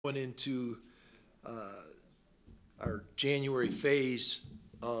Going into our January phase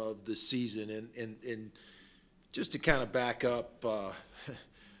of the season, and just to kind of back up,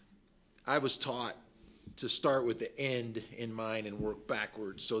 I was taught to start with the end in mind and work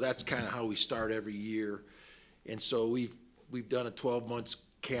backwards. So that's kind of how we start every year. And so we've done a 12 months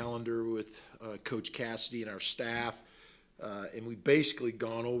calendar with Coach Cassidy and our staff, and we've basically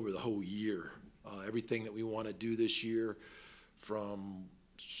gone over the whole year, everything that we want to do this year, from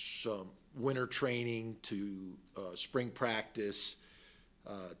some winter training to spring practice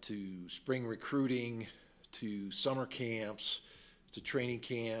to spring recruiting to summer camps to training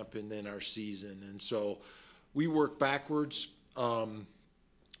camp and then our season. And so we work backwards.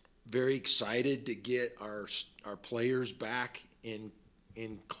 Very excited to get our players back in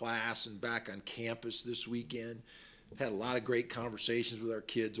class and back on campus this weekend. Had a lot of great conversations with our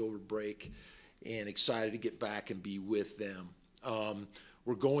kids over break and excited to get back and be with them.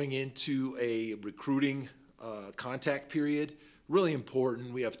 We're going into a recruiting contact period. Really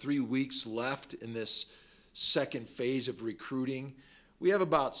important. We have 3 weeks left in this second phase of recruiting. We have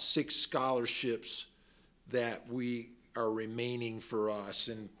about 6 scholarships that we are remaining for us,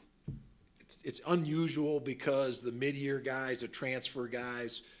 and it's unusual because the mid-year guys, the transfer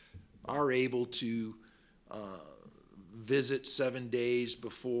guys, are able to visit 7 days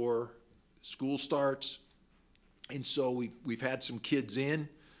before school starts. And so we've had some kids in,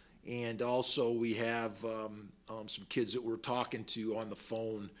 and also we have some kids that we're talking to on the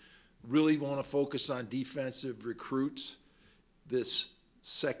phone. Really want to focus on defensive recruits this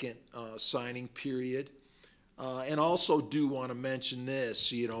second signing period. And also do want to mention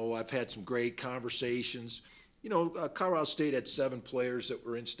this, I've had some great conversations. Colorado State had 7 players that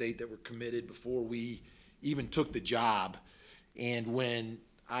were in state that were committed before we even took the job. And when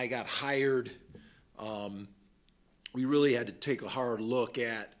I got hired, we really had to take a hard look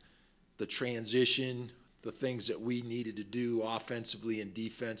at the transition, the things that we needed to do offensively and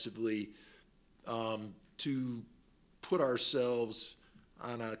defensively to put ourselves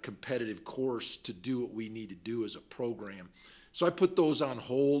on a competitive course to do what we need to do as a program. So I put those on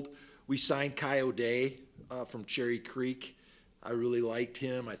hold. We signed Kai O'Day from Cherry Creek. I really liked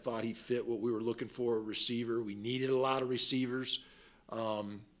him. I thought he fit what we were looking for, a receiver. We needed a lot of receivers.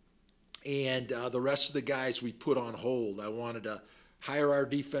 And the rest of the guys we put on hold. I wanted to hire our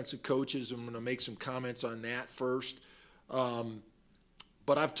defensive coaches. I'm going to make some comments on that first.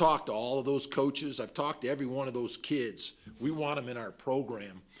 But I've talked to all of those coaches. I've talked to every one of those kids. We want them in our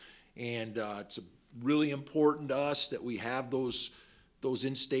program. And it's really important to us that we have those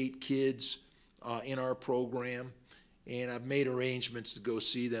in-state kids in our program. And I've made arrangements to go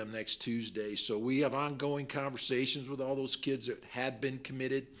see them next Tuesday. So we have ongoing conversations with all those kids that had been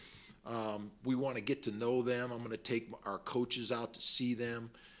committed. We want to get to know them. I'm going to take our coaches out to see them,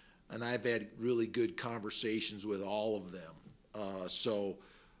 and I've had really good conversations with all of them. So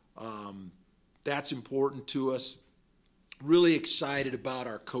that's important to us. Really excited about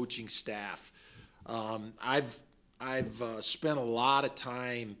our coaching staff. I've spent a lot of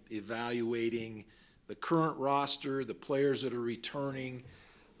time evaluating the current roster, the players that are returning,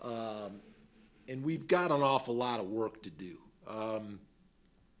 and we've got an awful lot of work to do.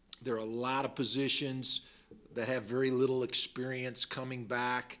 There are a lot of positions that have very little experience coming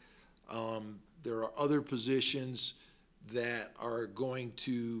back. There are other positions that are going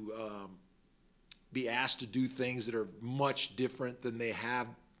to be asked to do things that are much different than they have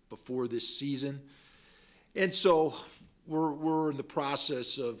before this season. And so we're in the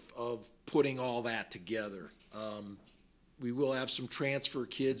process of putting all that together. We will have some transfer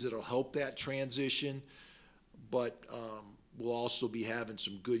kids that will help that transition, but we'll also be having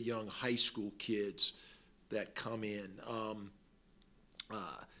some good young high school kids that come in.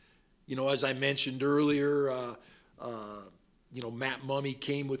 As I mentioned earlier, Matt Mummy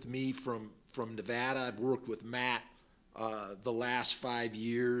came with me from Nevada. I've worked with Matt the last 5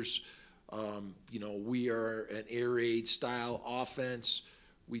 years. We are an air raid style offense.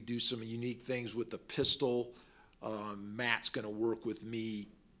 We do some unique things with the pistol. Matt's going to work with me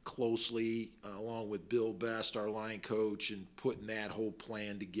closely along with Bill Best, our line coach, and putting that whole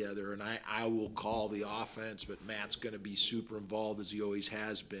plan together. And I will call the offense, but Matt's going to be super involved as he always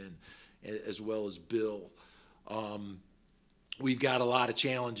has been, as well as Bill. We've got a lot of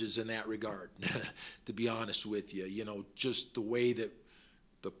challenges in that regard, to be honest with you. Just the way that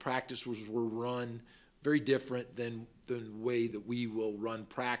the practices were run, very different than the way that we will run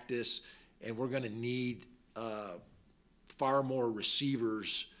practice, and we're going to need far more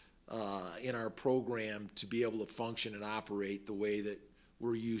receivers in our program to be able to function and operate the way that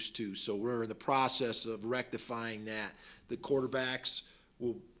we're used to. So we're in the process of rectifying that. The quarterbacks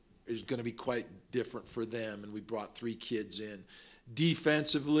will is going to be quite different for them, and we brought 3 kids in.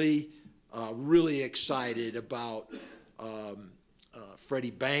 Defensively, really excited about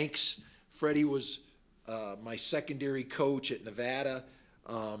Freddie Banks. Freddie was my secondary coach at Nevada.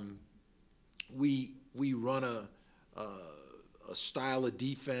 We run a style of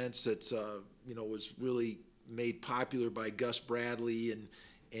defense that's was really made popular by Gus Bradley,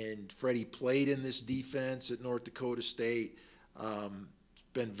 and Freddie played in this defense at North Dakota State. It's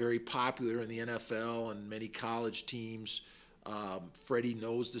been very popular in the NFL and many college teams. Freddie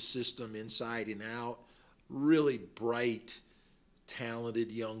knows the system inside and out. Really bright,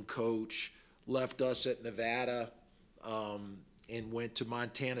 talented young coach. Left us at Nevada and went to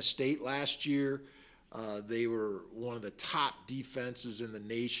Montana State last year. They were one of the top defenses in the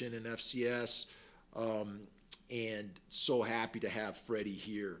nation in FCS, and so happy to have Freddie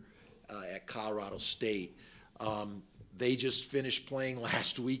here at Colorado State. They just finished playing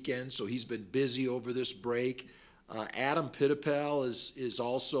last weekend, so he's been busy over this break. Adam Pittapel is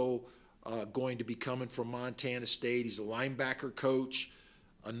also going to be coming from Montana State. He's a linebacker coach,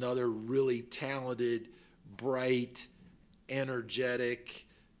 another really talented, bright, energetic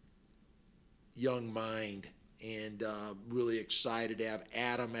young mind, and really excited to have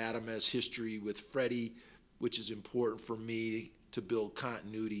Adam. Adam has history with Freddie, which is important for me to build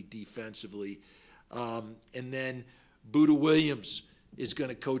continuity defensively. And then Buddha Williams is going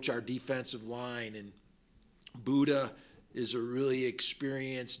to coach our defensive line, and Buddha is a really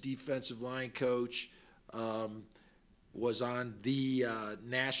experienced defensive line coach, was on the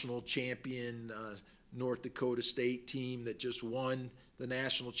national champion North Dakota State team that just won the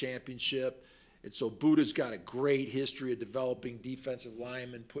national championship. And so Buddha's got a great history of developing defensive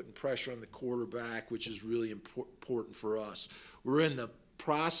linemen, putting pressure on the quarterback, which is really important for us. We're in the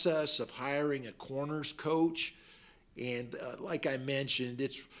process of hiring a corners coach, and like I mentioned,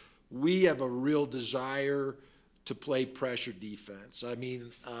 we have a real desire to play pressure defense. I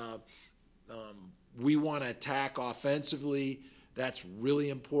mean, we want to attack offensively. That's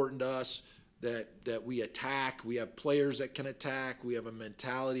really important to us, that we attack. We have players that can attack. We have a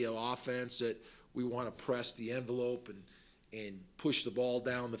mentality of offense that we want to press the envelope and push the ball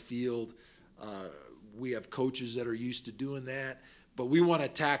down the field. We have coaches that are used to doing that. But we want to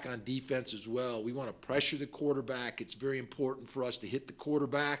attack on defense as well. We want to pressure the quarterback. It's very important for us to hit the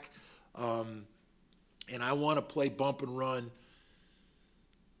quarterback. And I want to play bump and run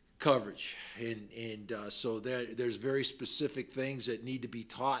coverage. And so there's very specific things that need to be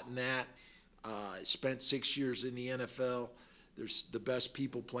taught in that. I spent 6 years in the NFL. There's the best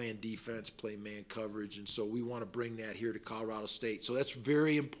people playing defense, play man coverage, and so we want to bring that here to Colorado State. So that's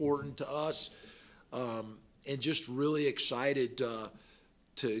very important to us, and just really excited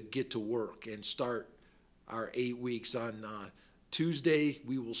to get to work and start our 8 weeks. On Tuesday,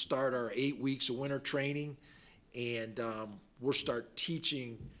 we will start our 8 weeks of winter training, and we'll start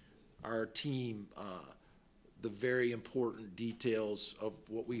teaching our team the very important details of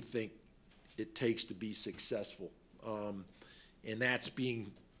what we think it takes to be successful. And that's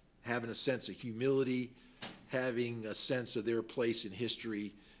having a sense of humility, having a sense of their place in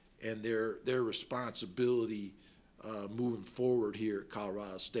history, and their responsibility moving forward here at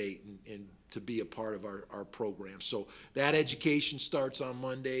Colorado State, and to be a part of our program. So that education starts on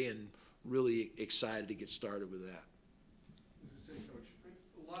Monday, and really excited to get started with that. Say, Coach,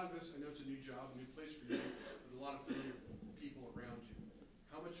 a lot of this, I know it's a new job, a new place for you, but a lot of familiar people around you.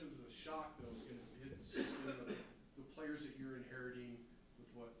 How much of the shock, though, is going to hit the system of the players that you're inheriting with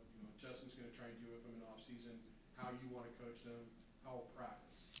what Justin's going to try and do with them in off-season, how you want to coach them, how will practice?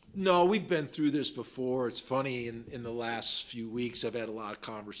 No, we've been through this before. It's funny, in the last few weeks I've had a lot of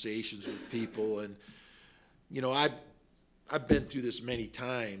conversations with people, and I've been through this many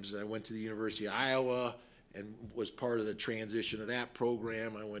times. I went to the University of Iowa and was part of the transition of that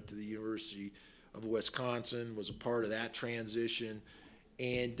program. I went to the University of Wisconsin, was a part of that transition,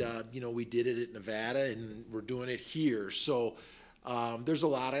 and we did it at Nevada, and we're doing it here. So there's a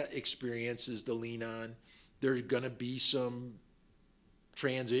lot of experiences to lean on. There's going to be some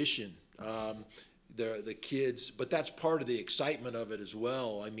transition. The kids, but that's part of the excitement of it as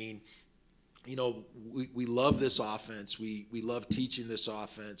well. I mean, we love this offense. We love teaching this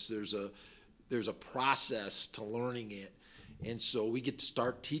offense. There's a process to learning it, and so we get to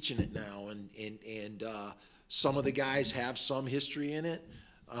start teaching it now. And some of the guys have some history in it,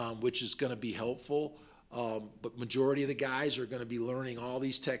 which is going to be helpful. But majority of the guys are going to be learning all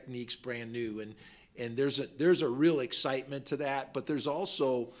these techniques brand new, and there's a real excitement to that. But there's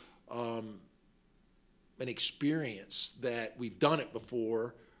also an experience that we've done it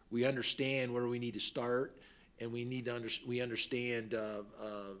before. We understand where we need to start, and we understand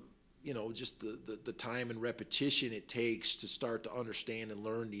you know, just the time and repetition it takes to start to understand and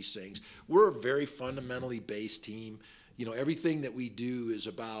learn these things. We're a very fundamentally based team. You know, everything that we do is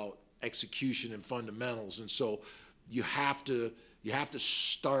about execution and fundamentals, and so you have to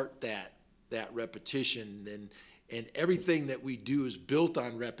start that repetition, and everything that we do is built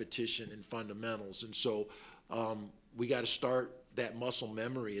on repetition and fundamentals, and so we got to start that muscle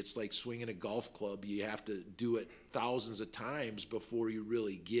memory. It's like swinging a golf club. You have to do it thousands of times before you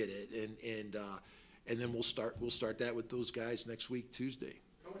really get it, and then we'll start that with those guys next week, Tuesday.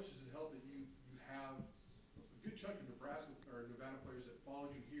 How much does it help that you have a good chunk of Nebraska or Nevada players that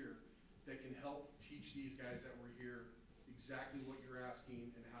followed you here that can help teach these guys that were here exactly what you're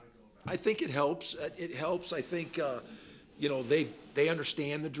asking and how to go about it? I think it helps. It helps. I think you know, they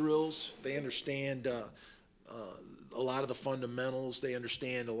understand the drills. They understand a lot of the fundamentals. They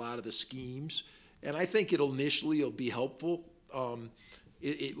understand a lot of the schemes, and I think it'll be helpful.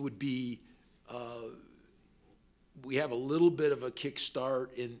 It would be we have a little bit of a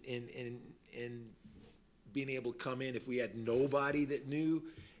kickstart in being able to come in. If we had nobody that knew,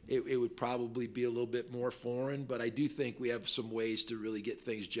 it would probably be a little bit more foreign. But I do think we have some ways to really get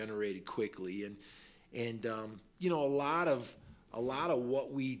things generated quickly, and you know, a lot of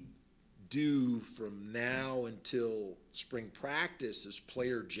what we do from now until spring practice is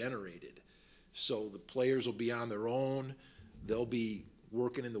player generated. So the players will be on their own. They'll be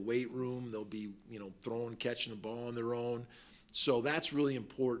working in the weight room. They'll be, you know, throwing, catching the ball on their own. So that's really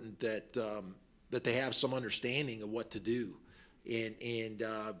important that that they have some understanding of what to do. And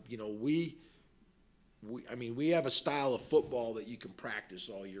you know, we have a style of football that you can practice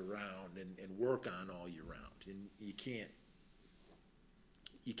all year round and work on all year round. And you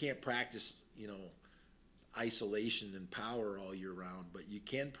can't practice, you know, isolation and power all year round, but you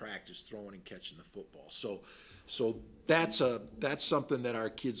can practice throwing and catching the football. So that's something that our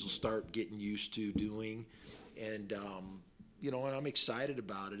kids will start getting used to doing, and you know, and I'm excited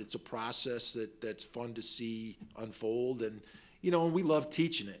about it. It's a process that's fun to see unfold, and you know, and we love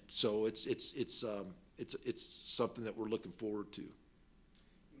teaching it. So it's something that we're looking forward to.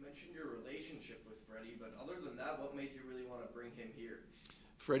 You mentioned your relationship with Freddie, but other than that, what made you really want to bring him here?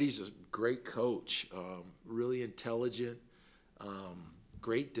 Freddie's a great coach, really intelligent,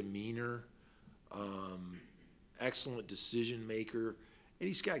 great demeanor, excellent decision maker, and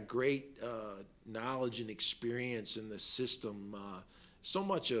he's got great knowledge and experience in the system. So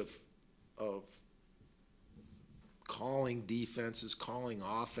much of calling defenses, calling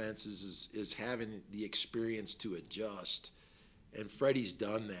offenses is having the experience to adjust, and Freddie's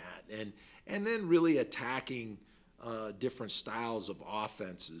done that, and then really attacking different styles of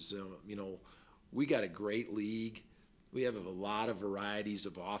offenses. You know, we got a great league. We have a lot of varieties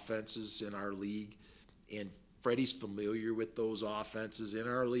of offenses in our league, and Freddie's familiar with those offenses in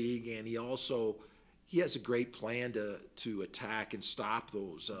our league, and he has a great plan to attack and stop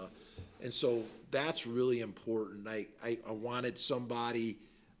those. And so that's really important. I wanted somebody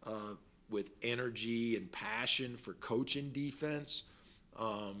with energy and passion for coaching defense.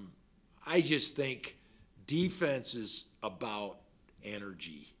 I just think defense is about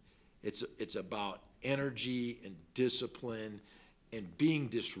energy. It's about energy and discipline and being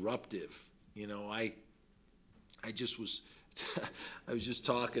disruptive. You know, I was just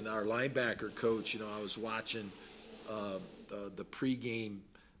talking to our linebacker coach. You know, I was watching the pregame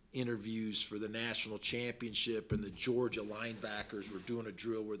interviews for the national championship, and the Georgia linebackers were doing a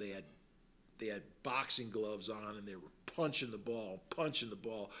drill where they had boxing gloves on, and they were punching the ball.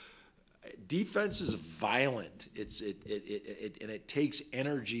 Defense is violent. And it takes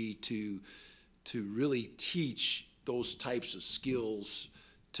energy to really teach those types of skills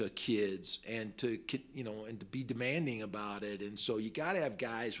to kids, and to be demanding about it. And so you got to have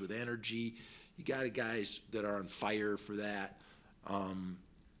guys with energy. You got to guys that are on fire for that,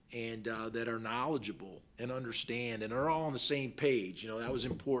 and that are knowledgeable and understand and are all on the same page. You know, that was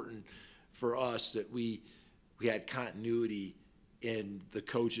important for us, that we had continuity in the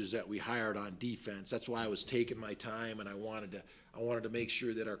coaches that we hired on defense. That's why I was taking my time, and I wanted to make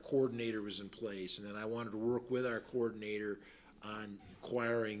sure that our coordinator was in place, and then I wanted to work with our coordinator on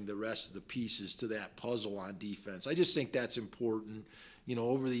acquiring the rest of the pieces to that puzzle on defense. I just think that's important. You know,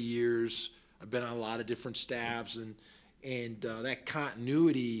 over the years, I've been on a lot of different staffs, and that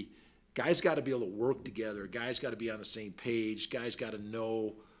continuity, guys got to be able to work together. Guys got to be on the same page. Guys got to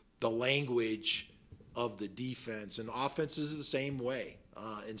know the language of the defense, and offenses is the same way.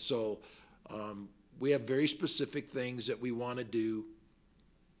 And so we have very specific things that we want to do,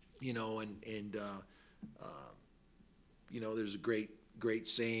 you know, and you know, there's a great great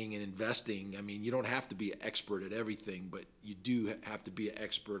saying in investing. I mean, you don't have to be an expert at everything, but you do have to be an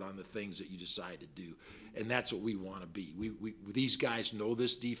expert on the things that you decide to do. And that's what we want to be. These guys know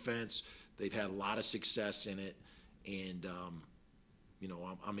this defense. They've had a lot of success in it. And, you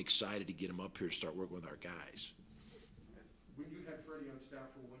know, I'm excited to get them up here to start working with our guys. When you had Freddie on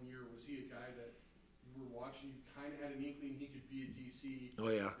staff for 1 year, was he a guy that you were watching, you kind of had an inkling he could be a DC? Oh,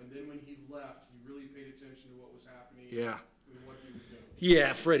 yeah. And then when he left, you really paid attention to what was happening? Yeah. And what he was doing?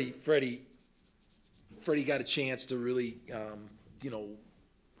 Yeah, Freddie got a chance to really, you know,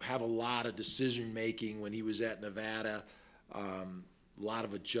 have a lot of decision making when he was at Nevada. A lot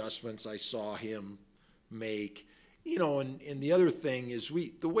of adjustments I saw him make. You know, and the other thing is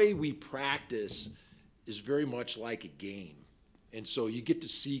the way we practice is very much like a game. And so you get to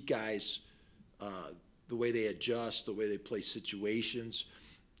see guys, the way they adjust, the way they play situations.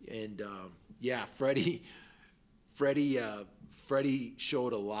 And, yeah, Freddie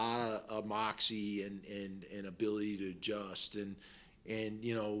showed a lot of moxie and ability to adjust. And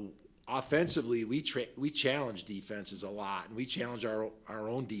you know, offensively, we challenge defenses a lot, and we challenge our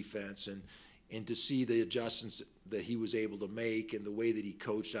own defense. And to see the adjustments that he was able to make and the way that he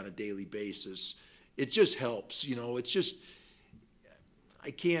coached on a daily basis, it just helps. You know, it's just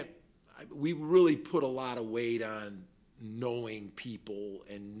we really put a lot of weight on knowing people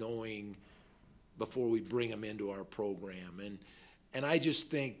and knowing before we bring them into our program. And I just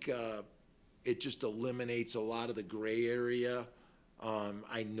think it just eliminates a lot of the gray area.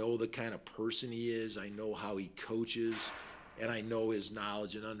 I know the kind of person he is. I know how he coaches, and I know his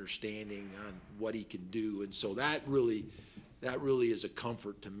knowledge and understanding on what he can do. And so that really is a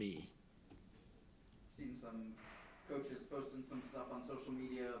comfort to me. Seen some coaches posting some stuff on social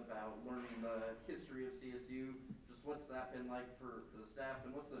media about learning the history of CSU. Just what's that been like for the staff,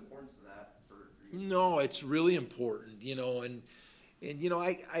 and what's the importance of that for you? No, it's really important, you know, and you know,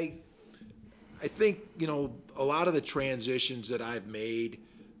 I think, you know, a lot of the transitions that I've made,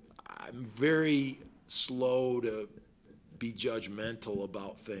 I'm very slow to be judgmental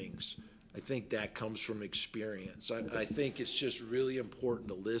about things. I think that comes from experience. I think it's just really important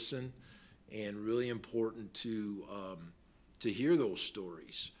to listen and really important to hear those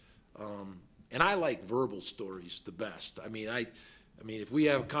stories. And I like verbal stories the best. I mean, if we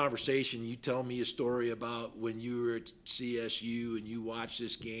have a conversation, you tell me a story about when you were at CSU and you watched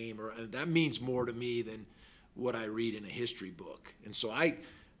this game, that means more to me than what I read in a history book. And so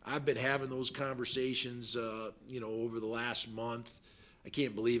I've been having those conversations, you know, over the last month. I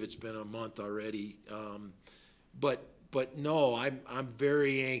can't believe it's been a month already. But no, I'm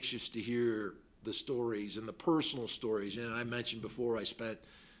very anxious to hear the stories and the personal stories. And I mentioned before I spent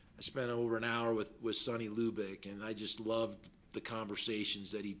over an hour with Sonny Lubick, and I just loved the conversations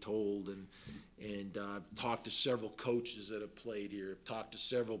that he told. And I've talked to several coaches that have played here. I've talked to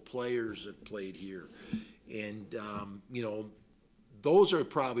several players that played here. And, you know, those are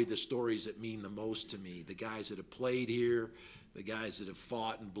probably the stories that mean the most to me. The guys that have played here, the guys that have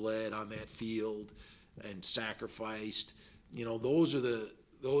fought and bled on that field and sacrificed. You know, those are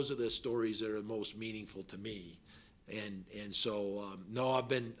the stories that are the most meaningful to me. And so no,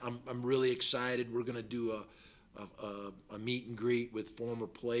 I'm really excited. We're going to do a meet and greet with former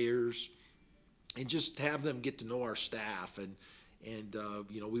players and just have them get to know our staff. And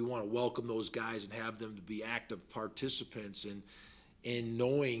you know, we want to welcome those guys and have them to be active participants in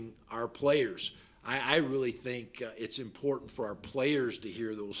knowing our players. I really think it's important for our players to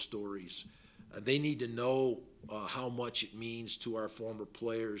hear those stories. They need to know how much it means to our former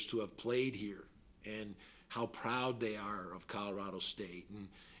players to have played here and how proud they are of Colorado State.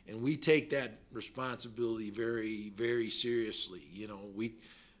 And we take that responsibility very, very seriously. You know,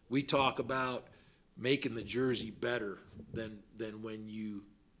 we talk about making the jersey better than when you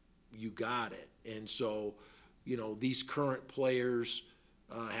got it. And so, you know, these current players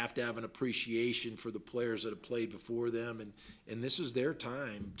have to have an appreciation for the players that have played before them, and this is their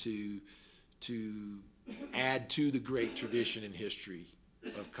time to add to the great tradition and history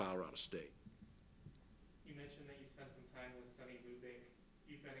of Colorado State. You mentioned that you spent some time with Sonny Lubick.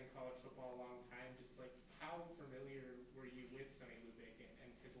 You've been in college football a long time. Just like, how familiar were you with Sonny Lubick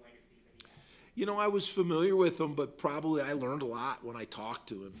and his legacy that he had? You know, I was familiar with him, but probably I learned a lot when I talked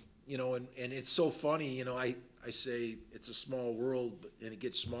to him. You know, and it's so funny, you know, I say it's a small world, and it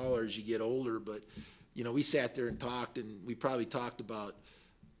gets smaller as you get older, but, you know, we sat there and talked, and we probably talked about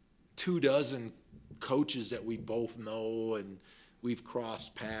 24 coaches that we both know and we've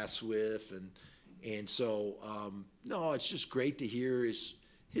crossed paths with, and so, no, it's just great to hear his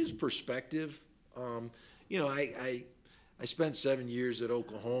perspective. You know, I spent 7 years at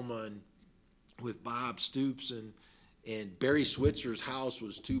Oklahoma and with Bob Stoops, And Barry Switzer's house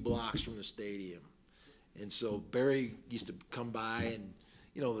was 2 blocks from the stadium. And so Barry used to come by, and,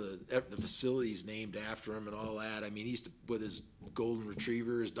 you know, the facility's named after him and all that. I mean, he used to, with his golden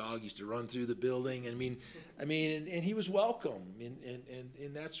retriever, his dog used to run through the building. And he was welcome.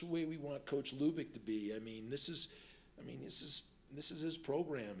 And that's the way we want Coach Lubick to be. This is his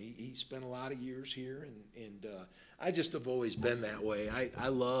program. He spent a lot of years here, and I just have always been that way. I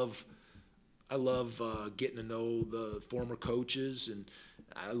love getting to know the former coaches, and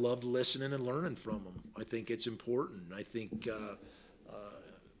I love listening and learning from them. I think it's important. I think,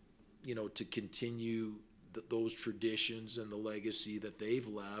 to continue those traditions and the legacy that they've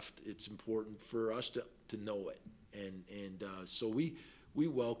left, it's important for us to know it. So we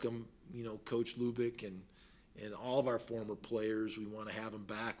welcome, Coach Lubick and all of our former players. We want to have them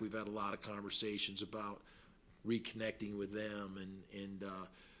back. We've had a lot of conversations about reconnecting with them,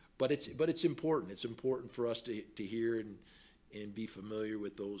 but it's important. It's important for us to hear and be familiar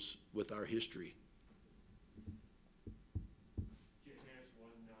with our history. Can I ask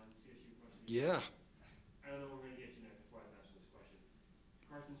one non-CSU question? Yeah. I don't know where we're going to get you next before I ask this question.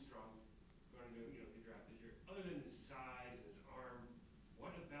 Carson Strong, going to get drafted here. Other than his size and his arm,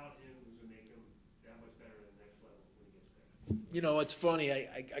 what about him is going to make him that much better at the next level when he gets there? It's funny.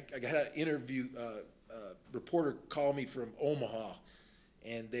 I got an interview. Reporter called me from Omaha,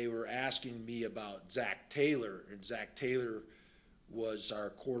 and they were asking me about Zach Taylor. And Zach Taylor was our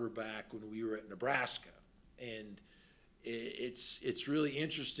quarterback when we were at Nebraska. And it's really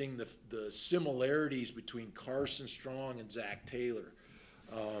interesting, the similarities between Carson Strong and Zach Taylor.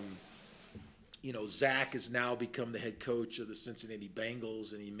 Zach has now become the head coach of the Cincinnati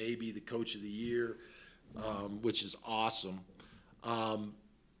Bengals, and he may be the coach of the year, which is awesome.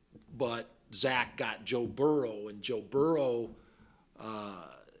 But Zach got Joe Burrow, and Joe Burrow,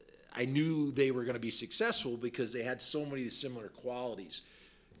 I knew they were going to be successful because they had so many similar qualities.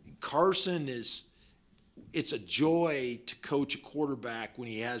 Carson it's a joy to coach a quarterback when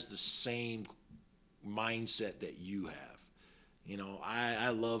he has the same mindset that you have. I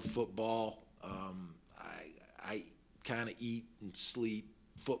love football. I kind of eat and sleep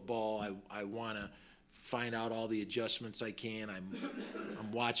football. I want to find out all the adjustments I can.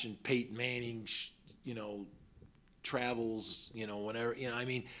 I'm watching Peyton Manning, travels, whenever,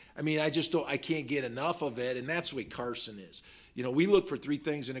 I can't get enough of it, and that's the way Carson is. We look for 3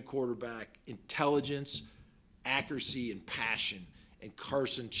 things in a quarterback: intelligence, accuracy, and passion, and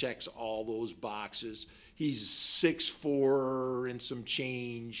Carson checks all those boxes. He's 6'4" and some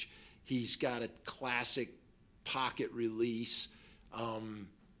change. He's got a classic pocket release.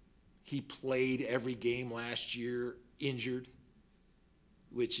 He played every game last year injured,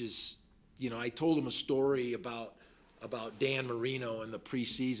 which is, I told him a story about Dan Marino in the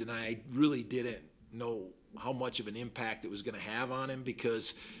preseason. I really didn't know how much of an impact it was going to have on him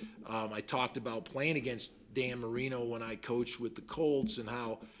because I talked about playing against Dan Marino when I coached with the Colts and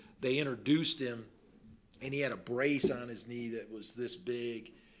how they introduced him, and he had a brace on his knee that was this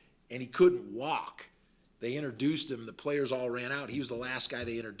big, and he couldn't walk. They introduced him. The players all ran out. He was the last guy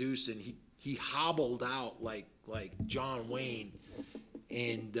they introduced, and he hobbled out like John Wayne,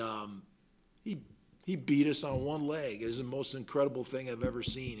 and he beat us on one leg. It was the most incredible thing I've ever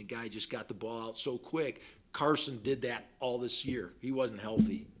seen. A guy just got the ball out so quick. Carson did that all this year. He wasn't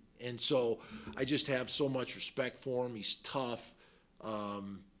healthy, and so I just have so much respect for him. He's tough.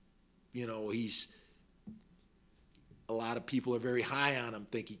 He's a lot of people are very high on him,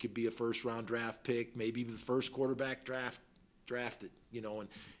 think he could be a first-round draft pick, maybe the first quarterback drafted, and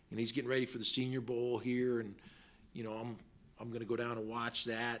he's getting ready for the Senior Bowl here, and, I'm going to go down and watch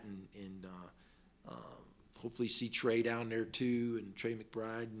that and hopefully see Trey down there too, and Trey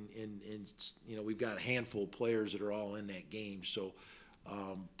McBride, and we've got a handful of players that are all in that game, so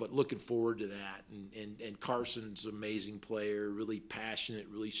but looking forward to that, and Carson's an amazing player, really passionate,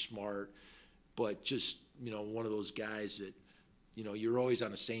 really smart, but just one of those guys that you're always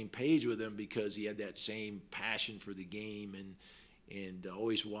on the same page with him because he had that same passion for the game and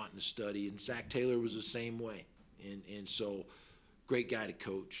always wanting to study. And Zach Taylor was the same way, and so great guy to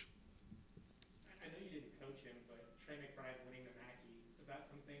coach. I know you didn't coach him, but Trey McBride winning the Mackey, is that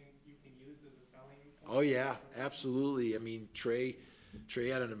something you can use as a selling point? Oh yeah, absolutely. Trey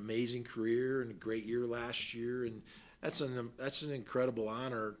had an amazing career and a great year last year, and that's an incredible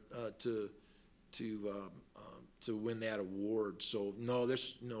honor to win that award. So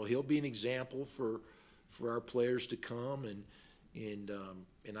he'll be an example for our players to come, and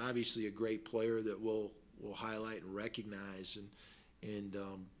obviously a great player that we'll highlight and recognize, and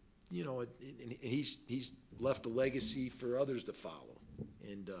he's left a legacy for others to follow,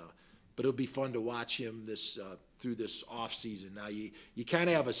 but it'll be fun to watch him this through this off season. Now you kind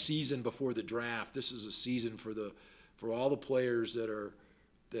of have a season before the draft. This is a season for all the players that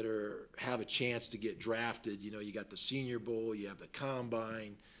have a chance to get drafted. You know, you got the Senior Bowl, you have the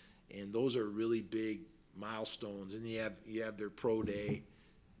Combine, and those are really big milestones. And you have their pro day,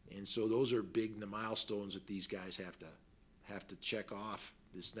 and so those are big milestones that these guys have to check off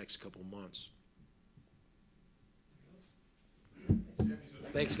this next couple months.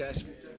 Thanks, guys.